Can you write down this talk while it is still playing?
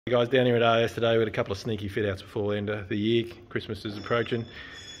Guys, down here at AIS today, we've got a couple of sneaky fit outs before the end of the year. Christmas is approaching.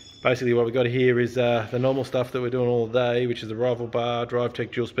 Basically what we've got here is the normal stuff that we're doing all day, which is the rival bar, drive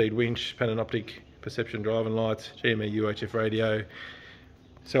tech dual speed winch, Panoptic perception driving lights, GME UHF radio,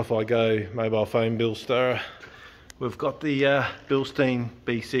 Self-I Go mobile phone bill stirrer. We've got the Bilstein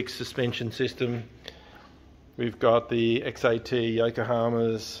B6 suspension system. We've got the XAT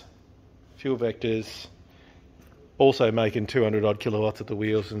Yokohamas, fuel vectors, also making 200 odd kilowatts at the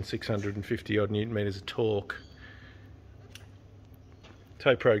wheels and 650 odd newton meters of torque.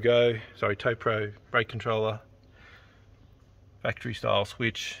 TowPro brake controller, factory style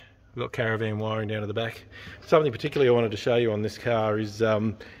switch. We've got caravan wiring down at the back. Something particularly I wanted to show you on this car is our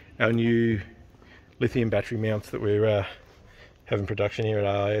new lithium battery mounts that we're having production here at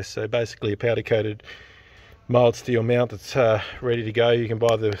AIS. So basically a powder coated mild steel mount that's ready to go. You can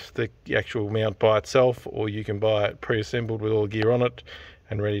buy the actual mount by itself, or you can buy it pre-assembled with all the gear on it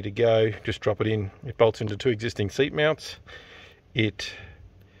and ready to go. Just drop it in. It bolts into two existing seat mounts. It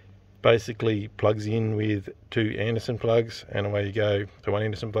basically plugs in with two Anderson plugs and away you go. So one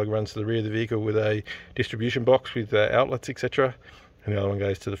Anderson plug runs to the rear of the vehicle with a distribution box with outlets, etc., and the other one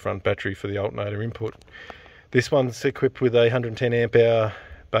goes to the front battery for the alternator input. This one's equipped with a 110 amp hour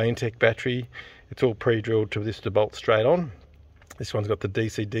Baintech battery. It's all pre-drilled to this to bolt straight on. This one's got the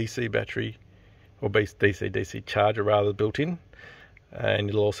DC-DC battery, or DC-DC charger rather, built in. And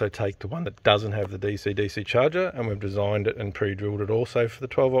it'll also take the one that doesn't have the DC-DC charger, and we've designed it and pre-drilled it also for the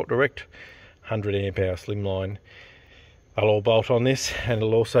 12 volt direct 100 amp hour Slimline. They'll all bolt on this, and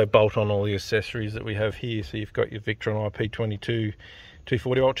it'll also bolt on all the accessories that we have here. So you've got your Victron IP22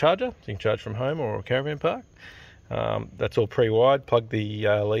 240 volt charger, so you can charge from home or a caravan park. That's all pre-wired. Plug the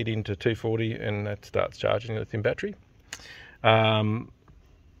lead into 240 and that starts charging the lithium battery.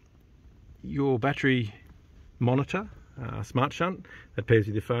 Your battery monitor, Smartshunt, that pairs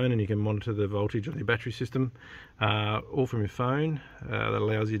with your phone, and you can monitor the voltage of your battery system all from your phone. That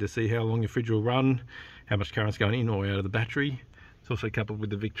allows you to see how long your fridge will run, how much current's going in or out of the battery. It's also coupled with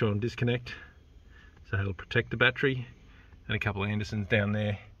the Victron Disconnect, so it'll protect the battery, and a couple of Andersons down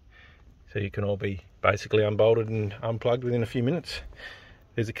there, so you can all be basically unbolted and unplugged within a few minutes.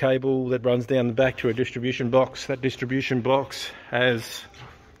 There's a cable that runs down the back to a distribution box. That distribution box has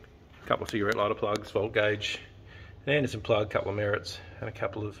a couple of cigarette lighter plugs, volt gauge, an Anderson plug, a couple of Merritts, and a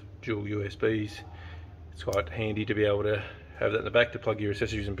couple of dual USBs. It's quite handy to be able to have that in the back to plug your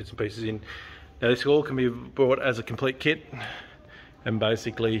accessories and bits and pieces in. Now this all can be bought as a complete kit, and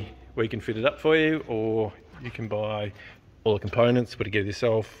basically we can fit it up for you, or you can buy all the components, put it together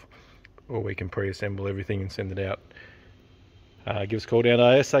yourself, or we can pre-assemble everything and send it out. Give us a call down to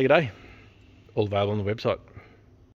AIS, say good day. All available on the website.